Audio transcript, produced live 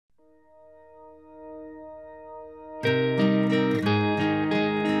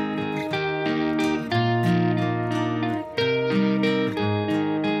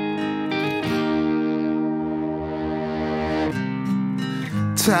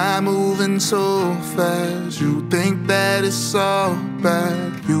Time moving so fast, you think that it's all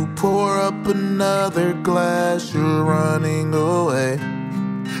bad. You pour up another glass, you're running away.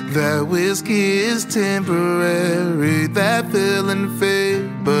 That whiskey is temporary, that feeling fade,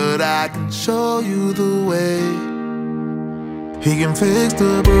 but I can show you the way. He can fix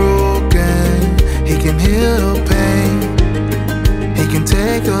the broken, he can heal the pain. He can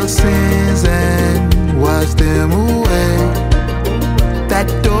take your sins and wash them away. That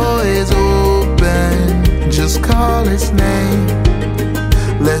door is open, just call its name.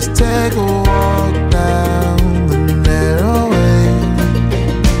 Let's take a walk down the narrow way.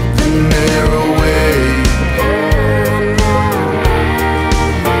 The narrow way.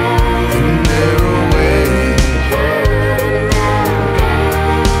 The narrow way.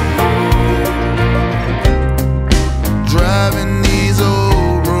 Driving these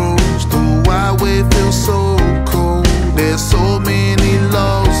old roads, the highway feels so cold. There's so many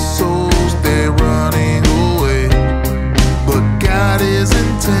lost souls, they're running away. But God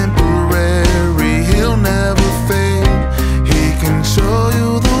isn't temporary, He'll never fail. He can show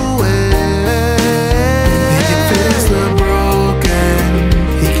you the way. He can fix the broken,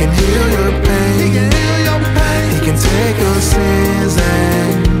 He can heal your pain. He can take your sins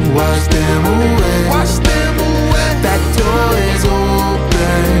and wash them away. That door is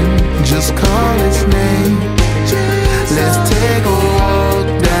open, just call its name. Let's take a walk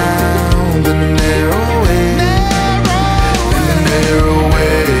down the narrow way. The narrow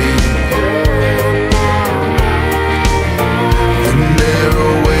way. The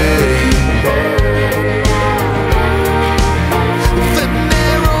narrow way. The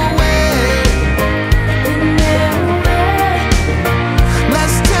narrow way.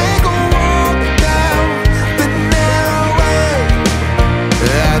 Let's take a walk down the narrow way.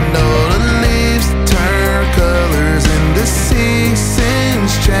 I know the leaves turn colors and the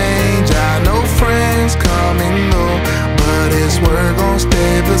seasons change. I know friends come and go, but His word gon'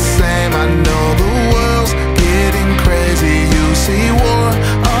 stay the same. I know the world's getting crazy, you see war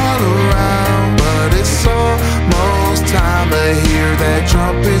all around, but it's almost time to hear that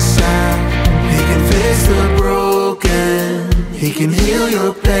trumpet sound. He can fix the broken, He can heal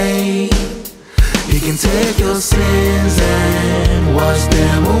your pain. He can take your sins and wash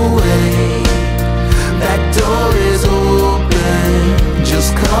them away. That door is open,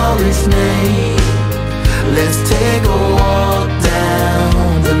 just call His name. Let's take a walk